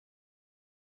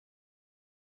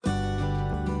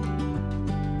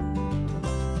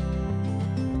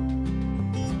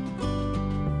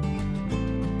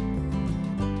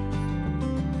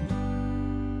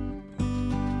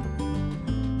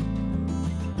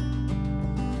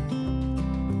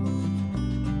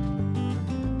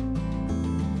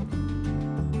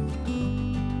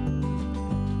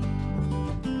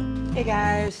Hey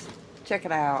guys, check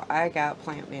it out. I got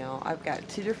plant meal. I've got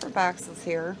 2 different boxes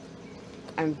here.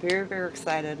 I'm very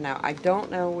excited. Now, I don't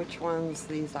know which ones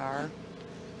these are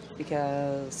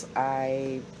because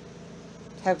I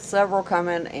have several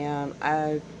coming and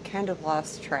I kind of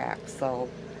lost track. So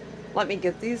let me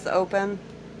get these open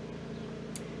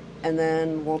and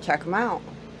then we'll check them out.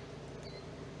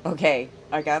 Okay,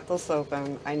 I got this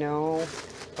open. I know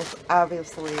that's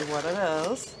obviously what it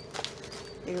is.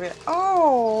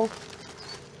 Oh!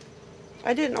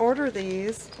 I didn't order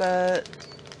these, but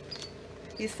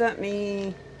he sent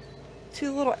me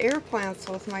 2 little air plants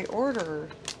with my order.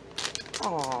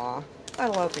 Aw, I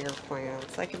love air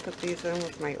plants. I can put these in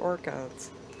with my orchids.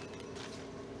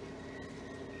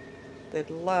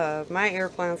 My air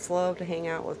plants love to hang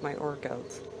out with my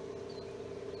orchids.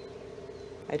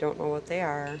 I don't know what they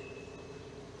are.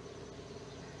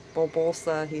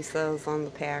 Bulbosa, he says on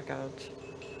the package.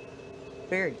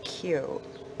 Very cute.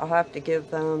 I'll have to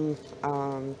give them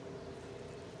a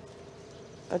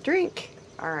drink.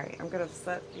 Alright, I'm going to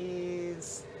set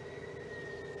these.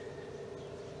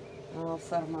 I'll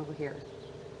set them over here.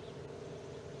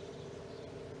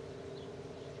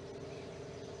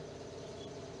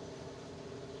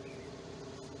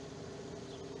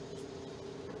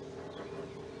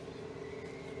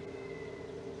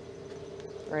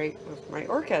 Right with my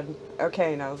orchid.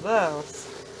 Okay, now this.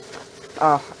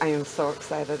 Oh, I am so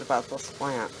excited about this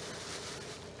plant.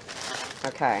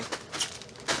 Okay.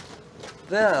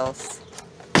 This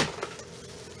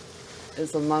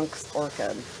is a monk's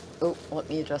orchid. Oh, let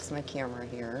me adjust my camera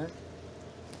here.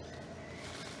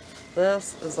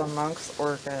 This is a monk's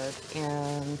orchid,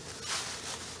 and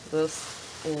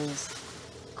this is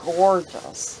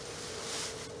gorgeous.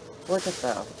 Look at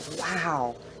this.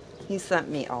 Wow. He sent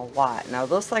me a lot. Now,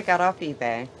 this I got off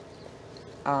eBay.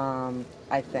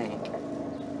 I think.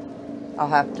 I'll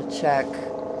have to check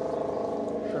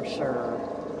for sure.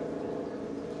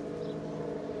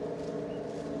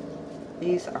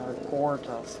 These are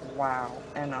gorgeous. Wow.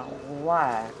 And a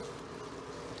lot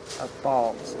of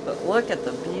bulbs. But look at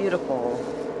the beautiful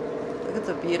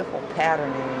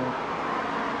patterning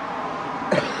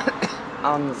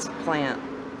on this plant.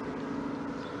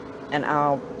 And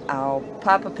I'll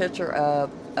pop a picture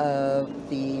up of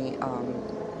the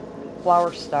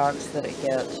flower stalks that it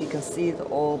gets. You can see the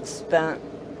old spent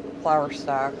flower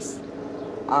stalks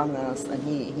on this, and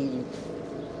he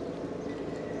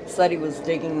said he was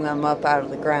digging them up out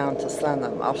of the ground to send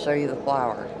them. I'll show you the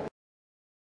flower.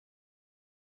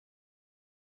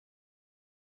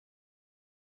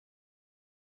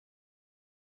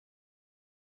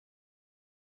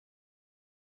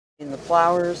 And the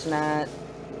flower's not,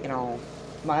 you know,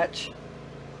 much.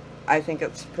 I think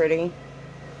it's pretty.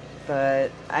 But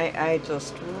I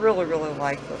just really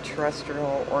like the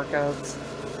terrestrial orchids.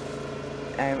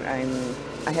 I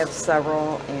have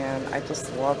several and I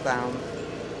just love them.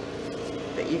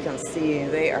 But you can see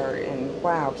they are in,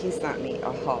 wow, he sent me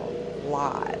a whole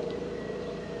lot.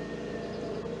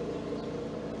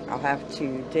 I'll have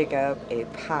to dig up a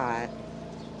pot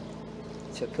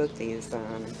to put these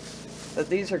in. But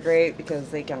these are great because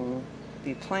they can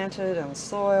be planted in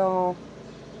soil,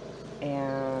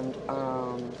 and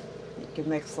you can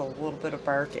mix a little bit of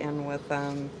bark in with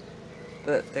them,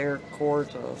 but they're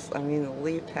gorgeous. I mean, the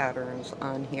leaf patterns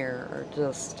on here are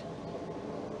just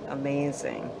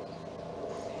amazing.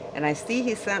 And I see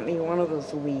he sent me one of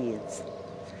those weeds.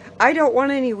 I don't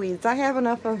want any weeds. I have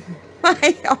enough of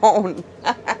my own.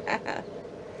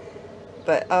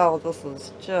 But, oh, this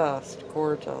is just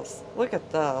gorgeous. Look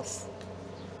at this.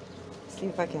 See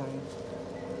if I can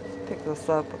pick this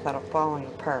up without it falling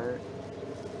apart.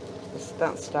 The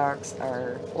spent stalks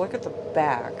are, look at the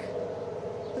back.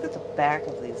 Look at the back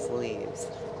of these leaves.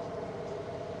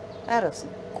 That is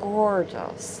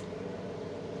gorgeous.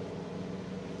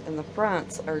 And the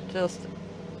fronts are just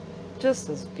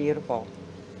as beautiful.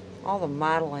 All the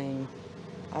modeling,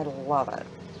 I love it.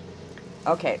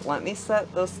 Okay, let me set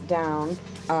this down.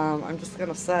 I'm just going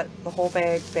to set the whole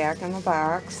bag back in the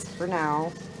box for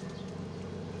now.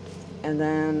 And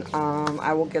then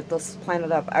I will get this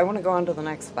planted up. I want to go on to the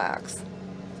next box.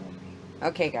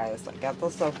 Okay guys, I got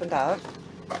this opened up.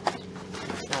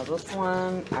 Now this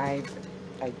one, I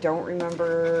don't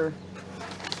remember.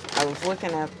 I was looking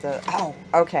at the, oh,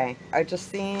 okay. I just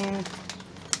seen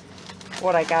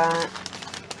what I got.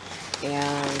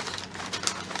 And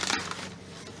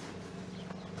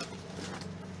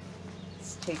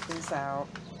let's take these out.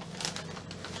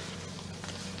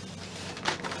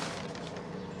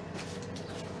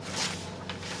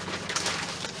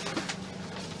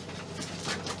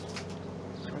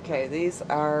 Okay, these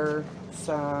are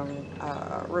some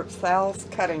Ripsalis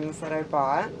cuttings that I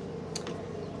bought.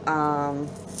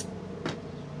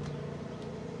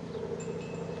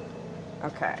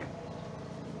 Okay.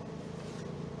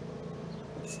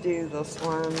 Let's do this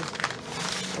one.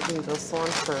 I'll do this one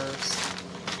first.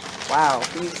 Wow,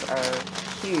 these are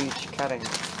huge cuttings.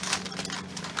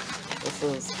 This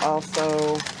is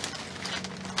also...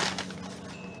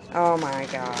 Oh my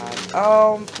god.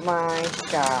 Oh my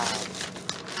god.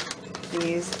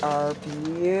 These are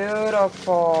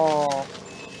beautiful.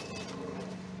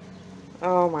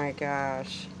 Oh my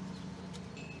gosh.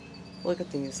 Look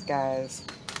at these guys.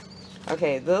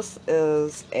 Okay, this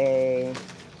is a...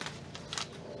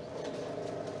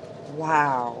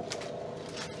 Wow.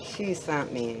 She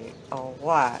sent me a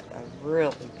lot of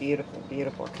really beautiful,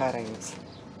 beautiful cuttings.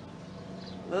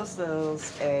 This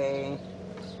is a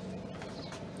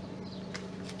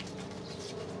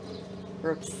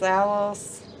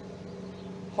Ripsalis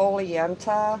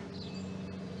Holienta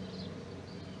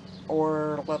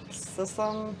or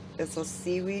Lipsisum. It's a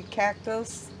seaweed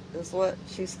cactus, is what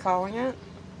she's calling it.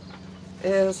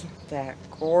 Isn't that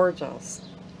gorgeous?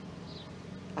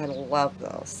 I love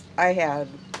this. I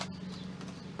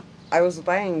was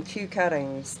buying 2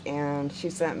 cuttings and she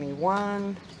sent me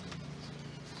 1,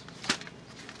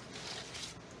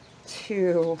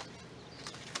 2,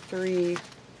 3,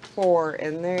 4,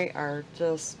 and they are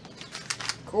just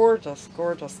gorgeous,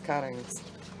 gorgeous cuttings.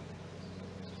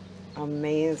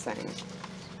 Amazing.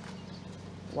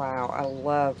 Wow, I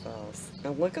love those.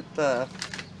 And look at this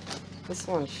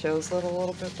one shows it a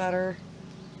little bit better.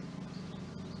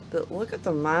 But look at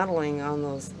the modeling on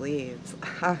those leaves.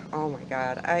 Oh my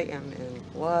god, I am in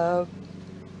love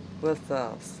with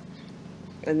this.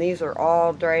 And these are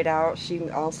all dried out. She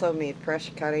also made fresh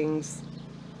cuttings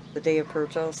the day of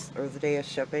purchase, or the day of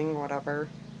shipping, whatever.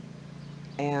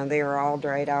 And they are all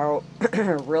dried out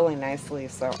really nicely,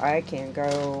 so I can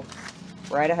go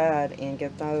right ahead and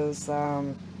get those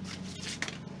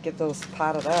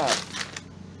potted up.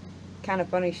 Kind of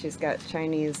funny she's got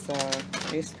Chinese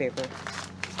newspaper.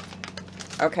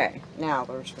 Okay, now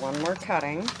there's one more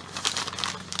cutting.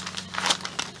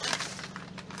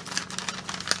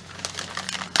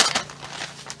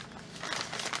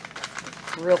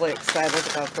 Really excited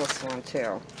about this one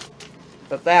too.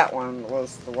 But that one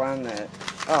was the one that,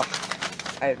 oh,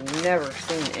 I've never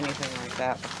seen anything like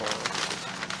that before.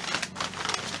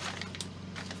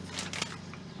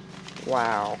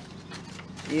 Wow.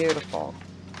 Beautiful.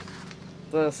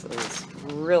 This is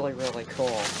really, really cool.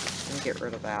 Let me get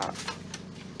rid of that.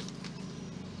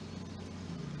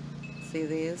 See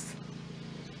these?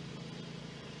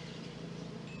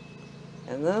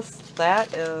 And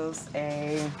that is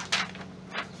a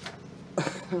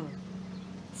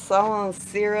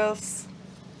Celanceris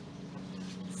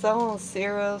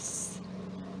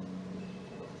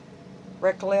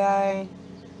Reclei.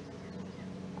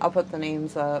 I'll put the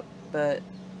names up, but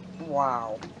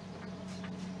wow.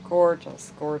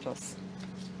 Gorgeous, gorgeous.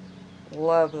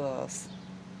 Love this.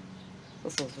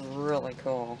 This is really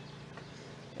cool.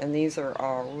 And these are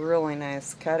all really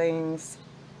nice cuttings.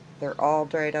 They're all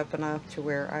dried up enough to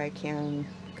where I can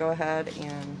go ahead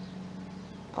and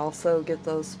also get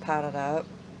those potted up.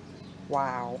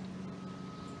 Wow.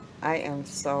 I am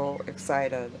so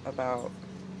excited about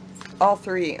all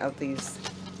 3 of these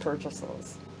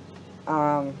purchases.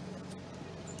 I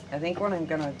think what I'm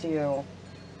gonna do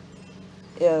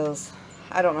is,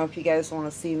 I don't know if you guys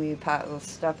want to see me pot this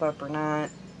stuff up or not.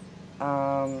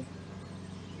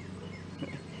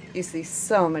 You see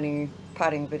so many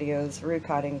potting videos,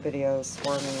 repotting videos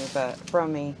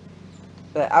from me,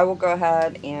 but I will go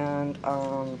ahead and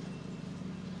I'm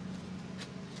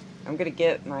gonna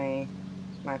get my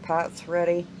pots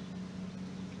ready,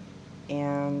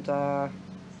 and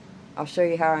I'll show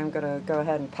you how I'm gonna go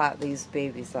ahead and pot these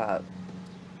babies up.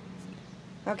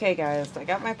 Okay guys, I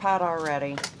got my pot all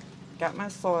ready, got my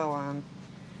soil on.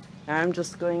 Now I'm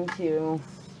just going to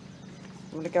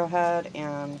go ahead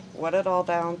and wet it all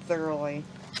down thoroughly.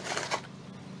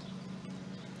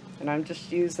 And I'm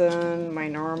just using my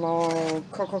normal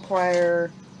cocoa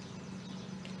coir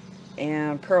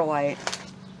and perlite.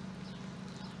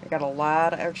 I got a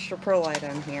lot of extra perlite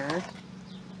in here.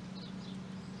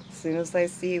 As soon as I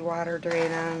see water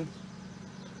draining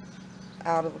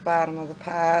out of the bottom of the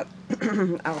pot,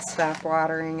 I'll stop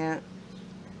watering it.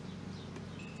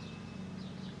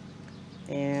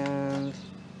 And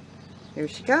here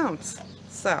she comes.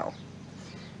 So,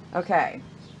 okay.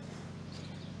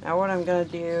 Now what I'm going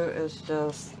to do is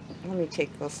just, let me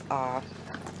take this off.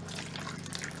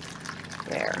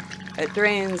 There. It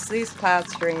drains, these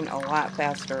pots drain a lot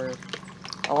faster,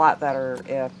 a lot better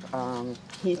if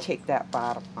you take that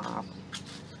bottom off.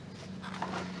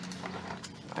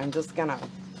 I'm just going to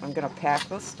I'm going to pack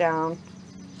this down.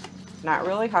 Not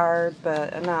really hard,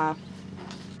 but enough.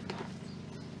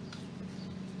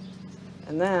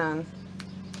 And then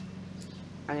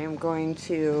I am going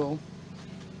to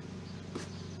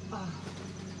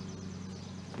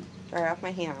dry off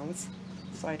my hands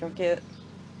so I don't get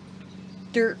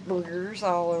dirt boogers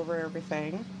all over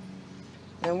everything.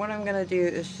 And what I'm going to do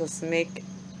is just make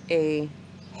a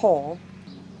hole.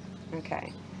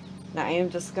 Okay. Now I am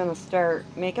just going to start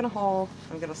making a hole.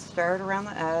 I'm going to start around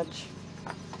the edge.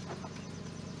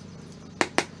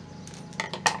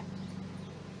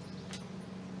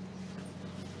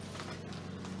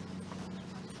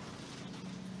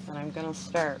 And I'm going to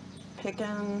start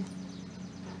picking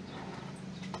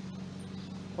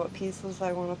what pieces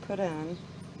I want to put in.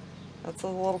 That's a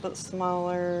little bit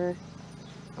smaller.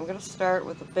 I'm going to start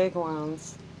with the big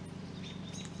ones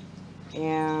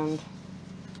and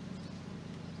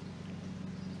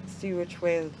see which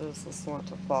way does this want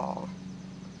to fall.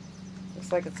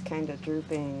 Looks like it's kind of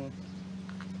drooping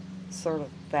sort of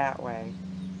that way.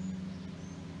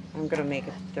 I'm going to make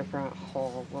a different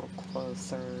hole a little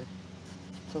closer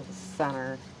to the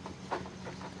center.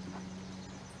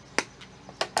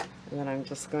 And then I'm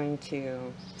just going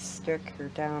to stick her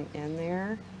down in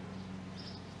there.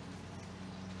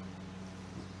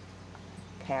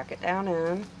 Pack it down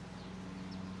in.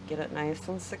 Get it nice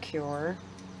and secure.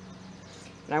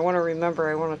 And I want to remember,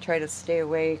 I want to try to stay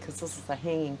away, because this is a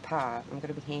hanging pot. I'm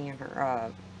going to be hanging her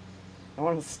up. I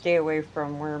want to stay away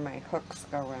from where my hooks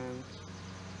go in.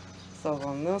 So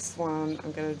on this one,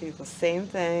 I'm going to do the same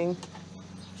thing.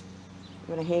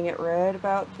 I'm going to hang it right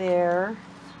about there.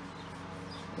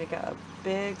 Make a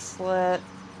big slit.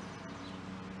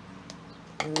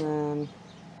 And then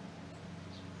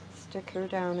stick her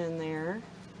down in there.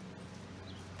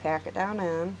 Pack it down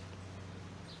in.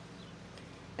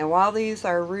 And while these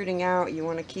are rooting out, you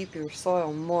want to keep your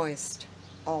soil moist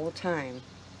all the time.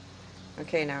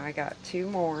 Okay, now I got two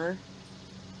more.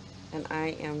 And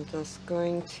I am just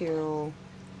going to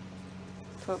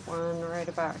put one right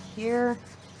about here.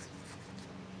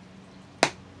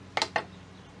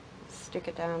 Stick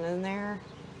it down in there.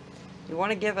 You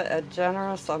want to give it a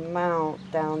generous amount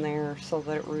down there so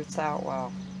that it roots out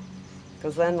well.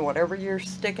 Because then whatever you're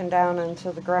sticking down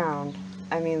into the ground,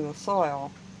 I mean the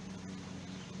soil,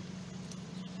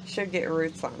 should get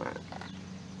roots on it.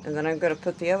 And then I'm going to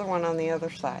put the other one on the other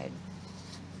side.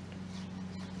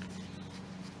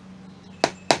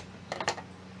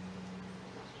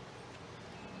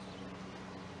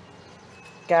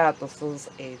 God, this is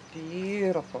a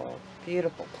beautiful,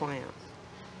 beautiful plant.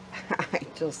 I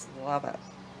just love it.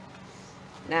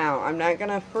 Now, I'm not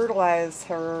going to fertilize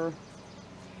her.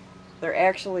 They're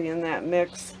actually in that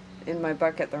mix in my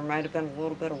bucket. There might have been a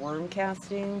little bit of worm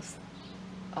castings.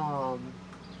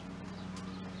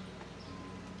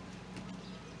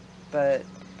 But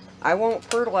I won't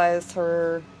fertilize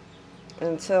her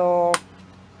until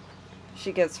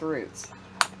she gets roots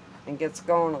and gets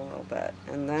going a little bit.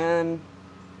 And then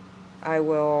I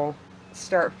will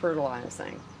start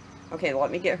fertilizing. Okay,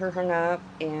 let me get her hung up,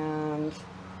 and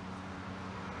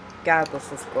God,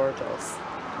 this is gorgeous.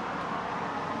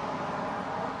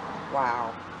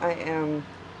 Wow, I am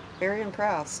very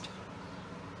impressed.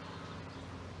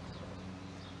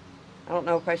 I don't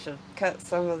know if I should cut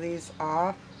some of these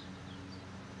off.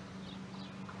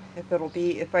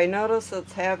 If I notice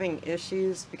it's having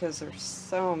issues because there's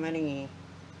so many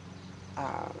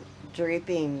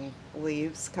draping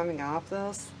leaves coming off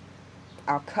this,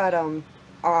 I'll cut them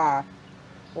off,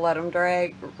 let them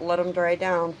dry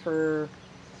down for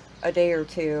a day or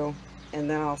two, and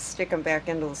then I'll stick them back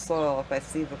into the soil if I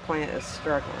see the plant is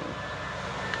struggling.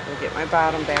 I'll get my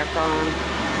bottom back on.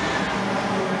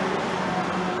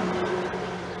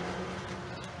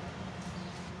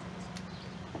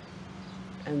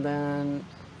 And then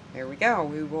there we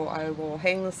go. I will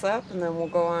hang this up, and then we'll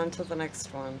go on to the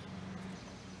next one.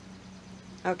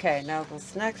 Okay, now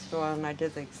this next one, I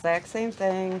did the exact same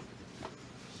thing.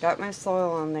 Got my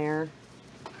soil on there,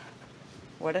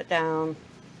 wet it down,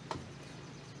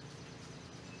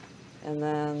 and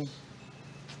then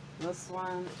this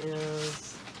one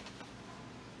is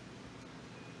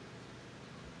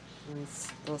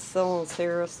the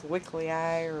Silenceris Wickley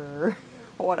or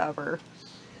whatever.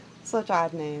 Such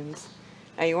odd names.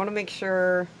 Now you want to make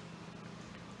sure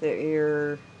that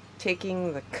you're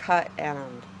taking the cut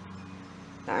end.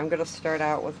 Now I'm going to start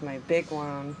out with my big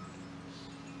one.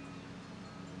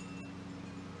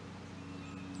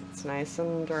 It's nice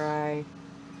and dry,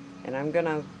 and I'm going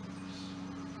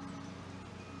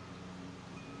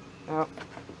to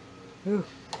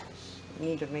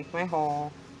need to make my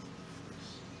hole.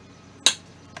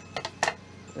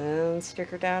 Then stick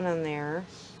her down in there.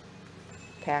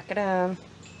 Pack it in.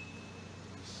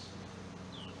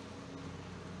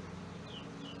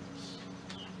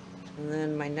 And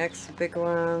then my next big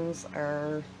ones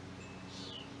are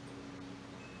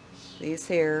these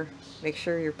here. Make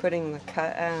sure you're putting the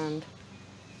cut end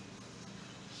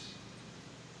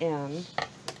in.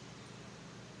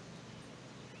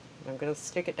 I'm going to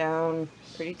stick it down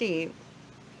pretty deep,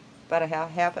 about a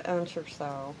half an inch or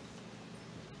so.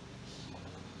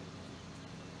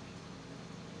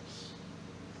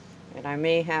 And I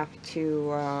may have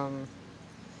to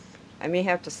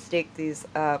stake these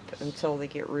up until they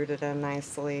get rooted in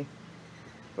nicely,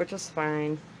 which is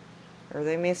fine. Or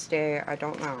they may stay, I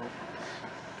don't know.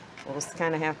 We'll just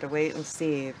kind of have to wait and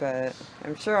see, but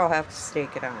I'm sure I'll have to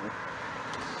stake it on.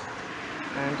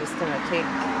 I'm just going to take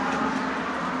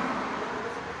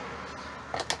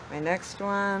my next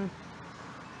one,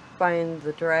 find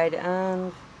the dried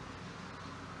end,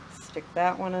 stick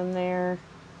that one in there.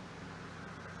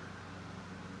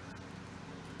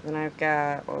 Then I've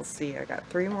got, let's see, I got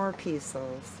 3 more pieces,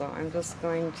 so I'm just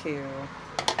going to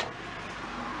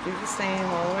do the same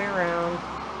all the way around.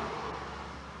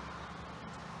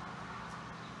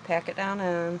 Pack it down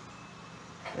in.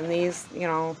 And these, you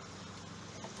know,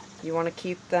 you want to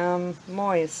keep them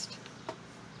moist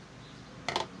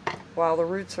while the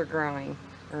roots are growing,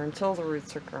 or until the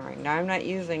roots are growing. Now I'm not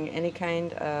using any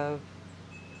kind of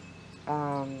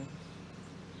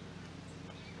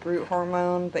root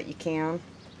hormone, but you can.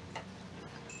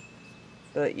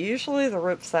 But usually the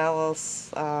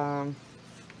Ripsalis,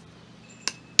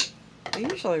 they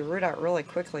usually root out really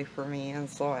quickly for me in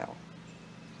soil.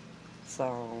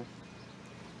 So,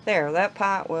 there, that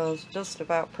pot was just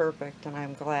about perfect, and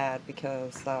I'm glad,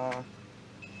 because I'm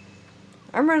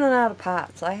running out of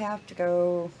pots. I need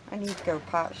to go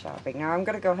pot shopping. Now I'm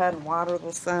going to go ahead and water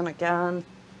this in again.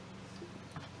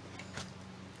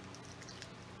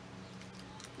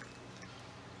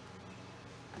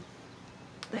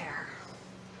 There.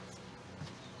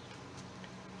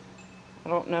 I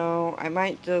don't know, I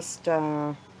might just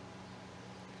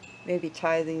maybe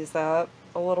tie these up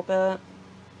a little bit.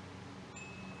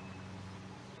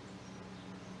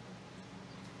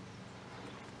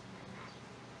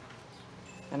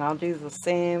 And I'll do the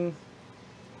same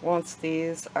once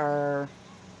these are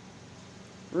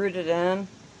rooted in.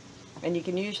 And you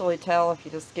can usually tell if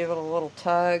you just give it a little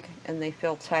tug and they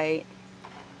feel tight,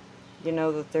 you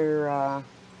know that they're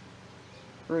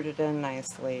rooted in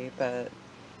nicely. But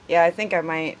yeah, I think I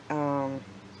might,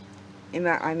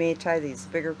 I may tie these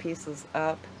bigger pieces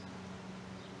up,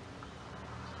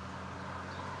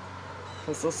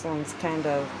 because this one's kind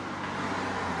of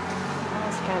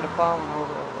falling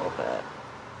over a little bit.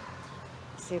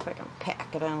 Let's see if I can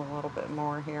pack it in a little bit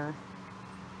more here.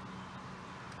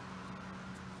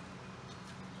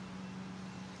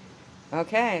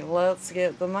 Okay, let's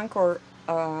get the monk orchid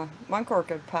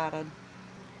potted.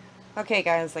 Okay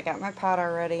guys, I got my pot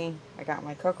already. I got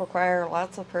my cocoa coir,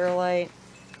 lots of perlite.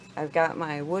 I've got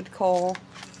my wood coal.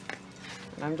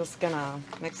 And I'm just gonna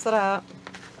mix it up.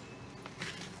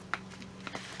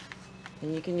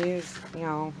 And you can use, you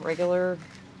know, regular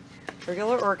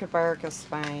orchid bark is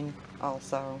fine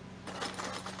also.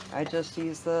 I just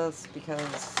use this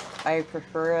because I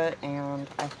prefer it and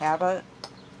I have it.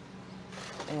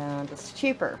 And it's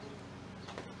cheaper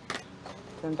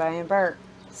than buying bark.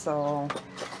 So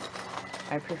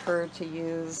I prefer to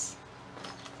use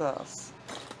this.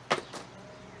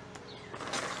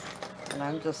 And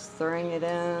I'm just throwing it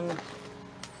in,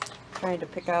 trying to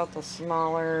pick out the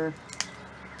smaller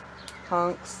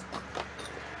hunks.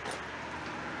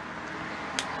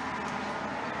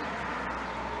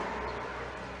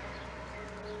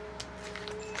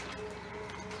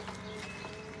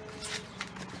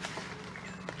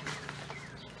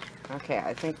 Okay,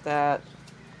 I think that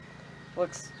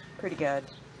looks pretty good.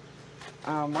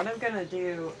 What I'm going to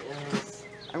do is,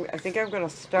 I think I'm going to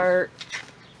start,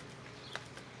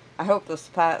 I hope this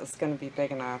pot is going to be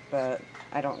big enough, but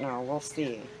I don't know, we'll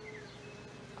see.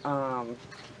 Alright,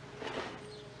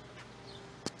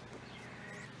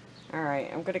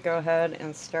 I'm going to go ahead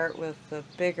and start with the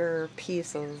bigger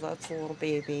pieces. That's a little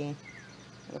baby.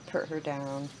 I'm going to put her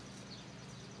down.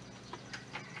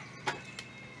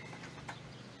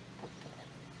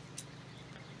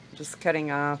 Just cutting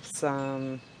off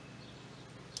some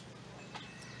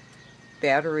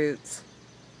bad roots.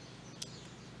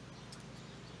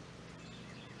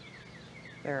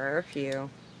 There are a few.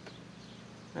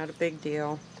 Not a big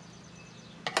deal.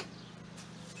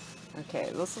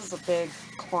 Okay, this is a big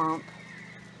clump.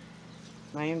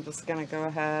 I am just going to go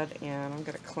ahead and I'm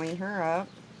going to clean her up.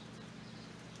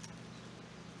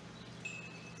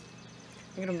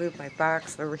 I'm going to move my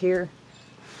box over here,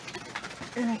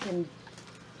 and I can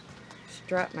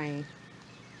drop my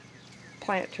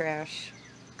plant trash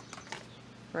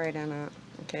right in it.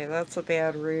 Okay, that's a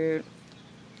bad root.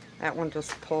 That one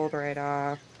just pulled right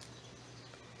off.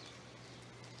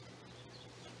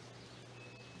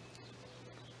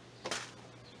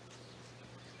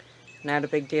 Not a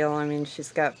big deal. I mean,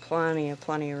 she's got plenty of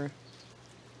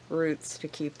roots to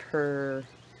keep her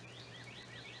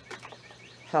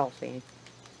healthy.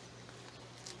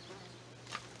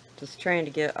 Just trying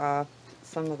to get off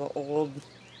some of the old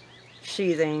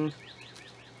sheathing.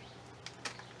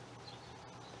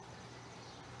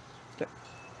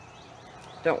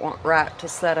 Don't want rot to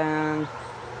set in.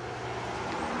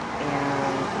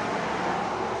 And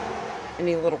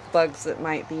any little bugs that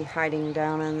might be hiding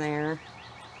down in there.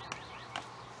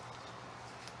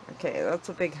 Okay, that's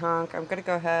a big hunk. I'm going to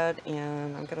go ahead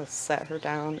and I'm going to set her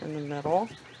down in the middle.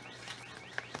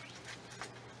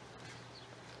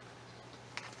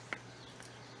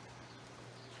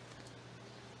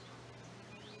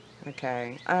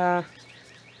 Okay, I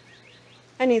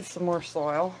need some more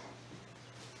soil.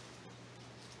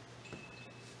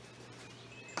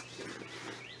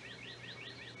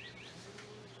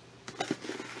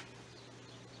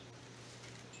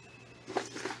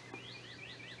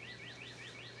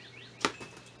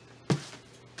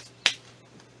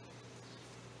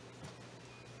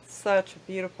 Such a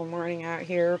beautiful morning out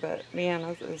here, but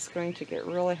man, it's going to get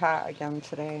really hot again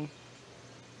today.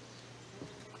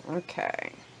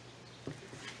 Okay.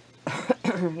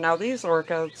 Now these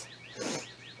orchids,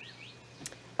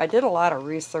 I did a lot of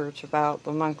research about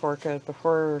the monk orchid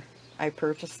before I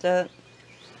purchased it.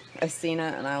 I seen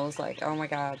it and I was like, oh my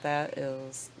god, that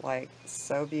is like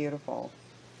so beautiful.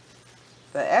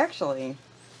 But actually,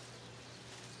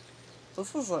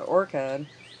 this is an orchid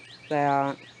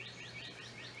that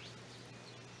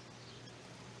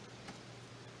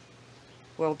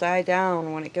will die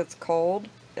down when it gets cold.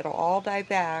 It'll all die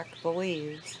back, the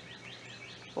leaves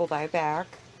will die back,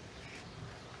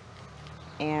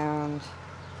 and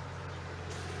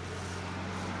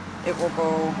it will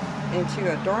go into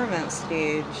a dormant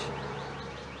stage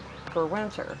for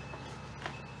winter.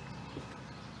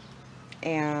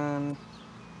 And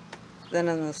then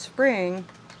in the spring,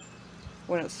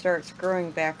 when it starts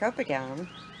growing back up again,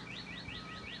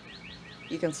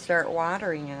 you can start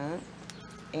watering it,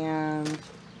 and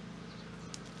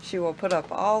she will put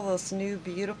up all this new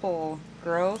beautiful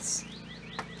growths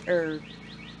or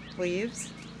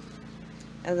leaves,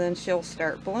 and then she'll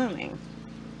start blooming.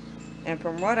 And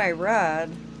from what I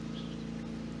read,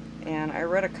 and I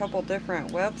read a couple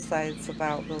different websites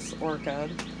about this orchid,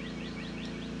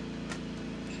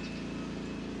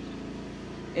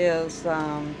 is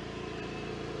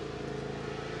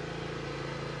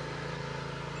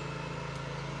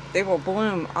they will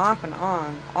bloom off and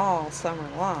on all summer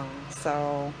long.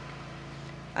 So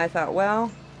I thought,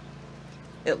 well,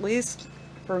 at least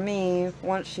for me,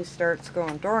 once she starts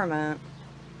going dormant,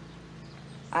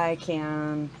 I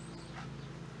can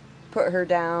put her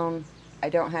down. I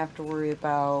don't have to worry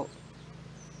about,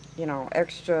 you know,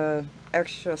 extra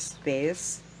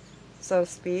space, so to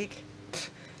speak,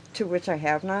 to which I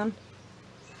have none.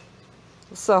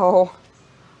 So,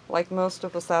 like most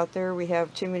of us out there, we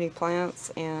have too many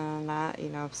plants and not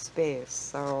enough space.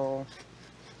 So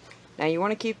now you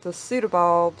want to keep the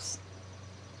pseudobulbs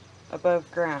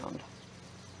above ground.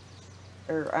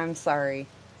 Or, I'm sorry,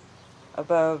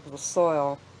 above the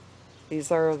soil.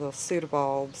 These are the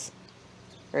pseudobulbs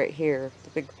right here,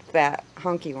 the big fat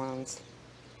hunky ones.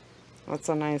 That's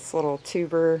a nice little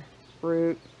tuber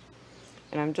root,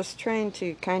 and I'm just trying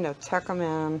to kind of tuck them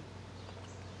in,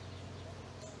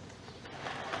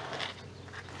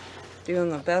 doing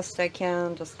the best I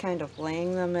can, just kind of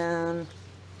laying them in,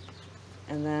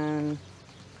 and then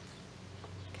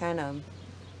kind of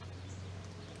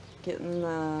getting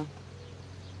the,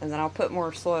 and then I'll put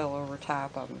more soil over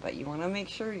top of them. But you want to make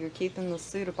sure you're keeping the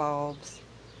pseudobulbs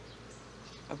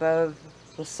above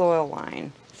the soil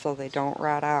line so they don't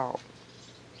rot out.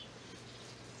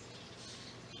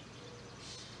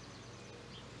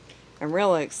 I'm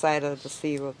really excited to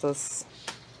see what this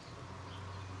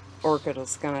orchid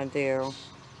is going to do.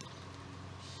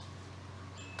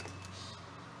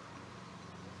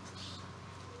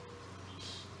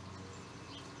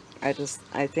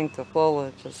 I think the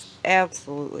foliage is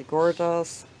absolutely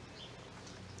gorgeous,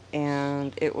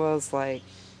 and it was like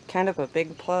kind of a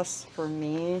big plus for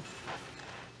me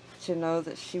to know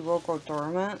that she will go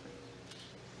dormant.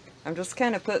 I'm just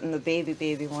kind of putting the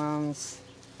baby ones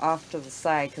off to the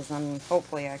side, because then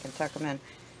hopefully I can tuck them in.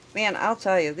 Man, I'll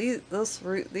tell you, these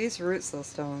root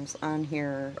systems on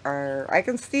here are, I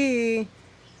can see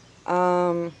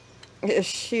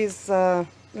She's not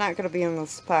going to be in the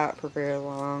spot for very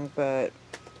long, but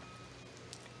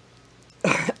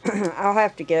I'll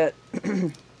have to get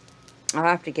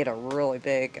a really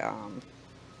big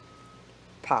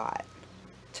pot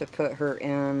to put her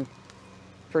in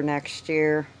for next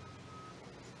year,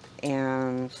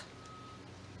 and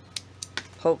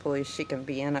hopefully she can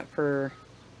be in it for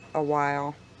a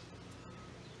while.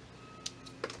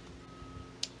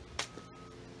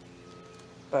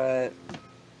 But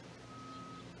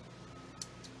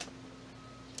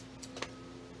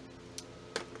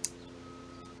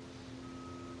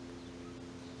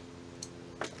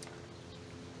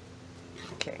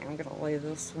okay, I'm going to lay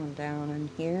this one down in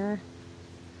here.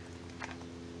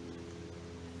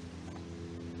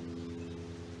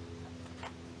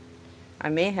 I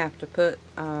may have to put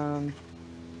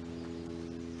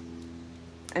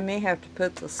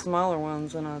the smaller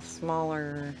ones in a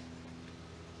smaller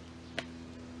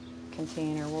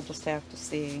container. We'll just have to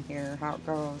see here how it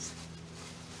goes.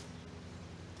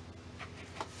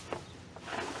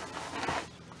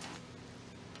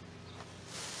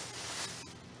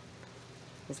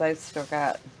 Because I've still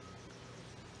got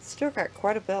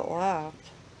quite a bit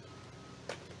left,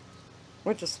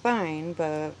 which is fine,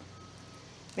 but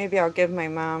maybe I'll give my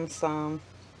mom some.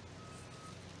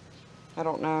 I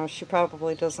don't know. She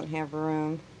probably doesn't have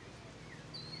room.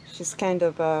 She's kind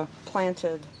of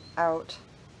planted out,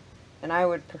 and I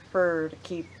would prefer to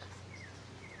keep,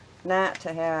 not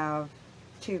to have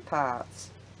 2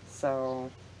 pots.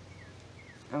 So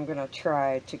I'm going to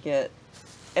try to get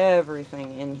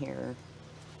everything in here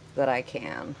that I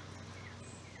can.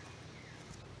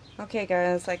 Okay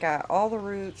guys, I got all the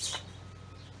roots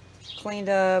cleaned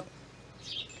up.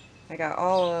 I got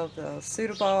all of the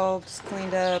pseudobulbs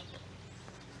cleaned up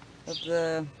of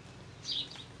the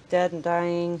dead and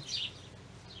dying.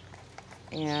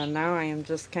 And now I am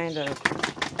just kind of,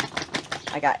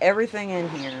 I got everything in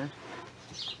here.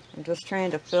 I'm just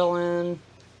trying to fill in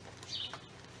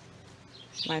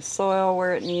my soil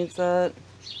where it needs it.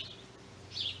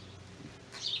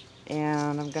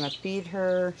 And I'm going to feed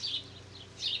her.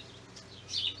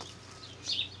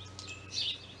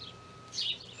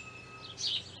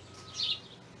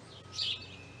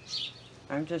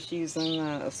 I'm just using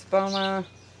the espoma.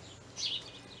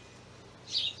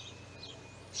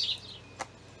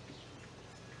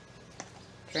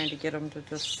 Trying to get them to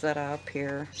just set up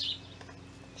here.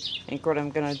 I think what I'm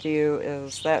going to do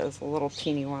is, that is a little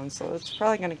teeny one, so it's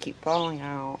probably going to keep falling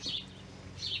out.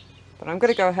 But I'm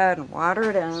going to go ahead and water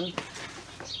it in.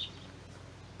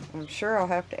 I'm sure I'll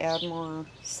have to add more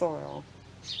soil.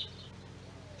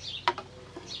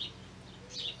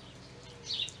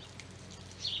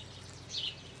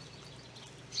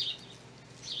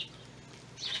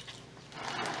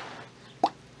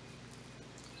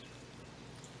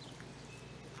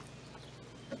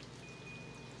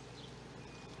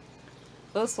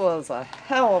 This was a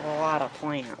hell of a lot of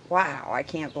plant. Wow, I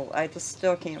just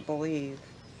still can't believe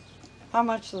how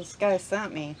much this guy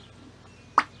sent me.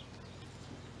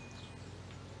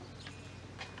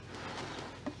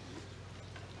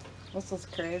 This is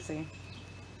crazy.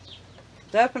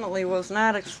 Definitely was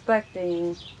not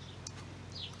expecting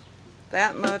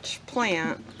that much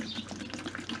plant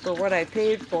for what I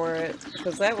paid for it,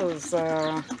 because that was,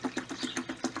 let's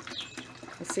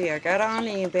see, I got it on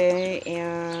eBay,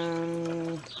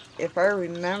 and if I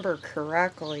remember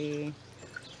correctly,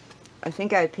 I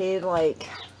think I paid like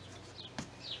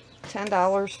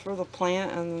 $10 for the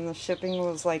plant, and then the shipping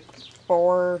was like $4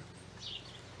 or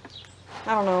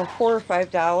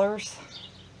 $5.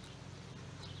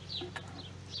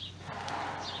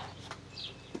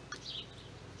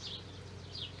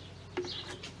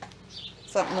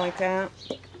 Something like that.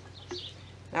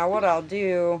 Now what I'll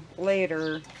do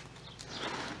later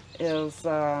is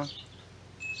I'll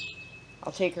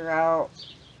take her out,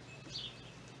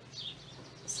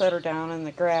 set her down in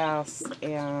the grass,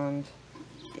 and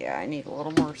yeah, I need a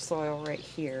little more soil right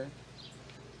here.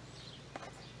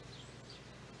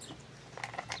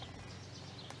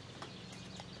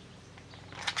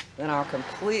 Then I'll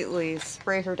completely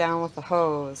spray her down with the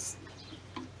hose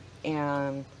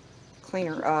and clean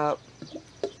her up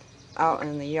out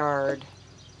in the yard.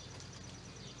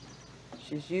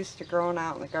 She's used to growing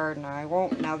out in the garden. I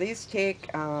won't, now these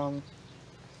take,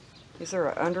 these are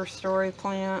an understory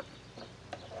plant.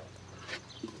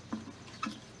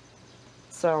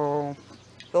 So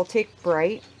they'll take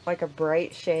bright, like a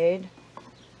bright shade,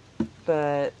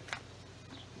 but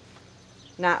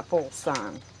not full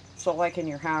sun. So like in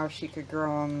your house, you could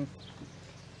grow them,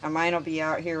 and mine will be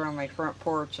out here on my front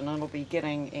porch, and it'll be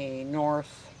getting a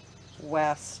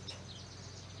northwest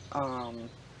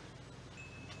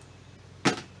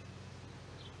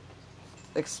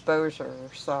exposure.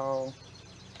 So,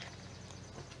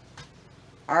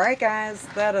 alright guys,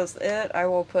 that is it. I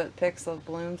will put pics of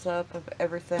blooms up of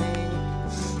everything.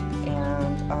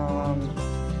 And,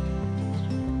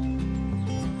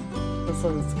 this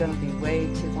is going to be way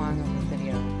too long of a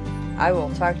video. I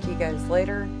will talk to you guys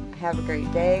later. Have a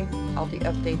great day. I'll do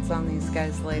updates on these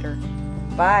guys later.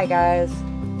 Bye guys.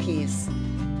 Peace.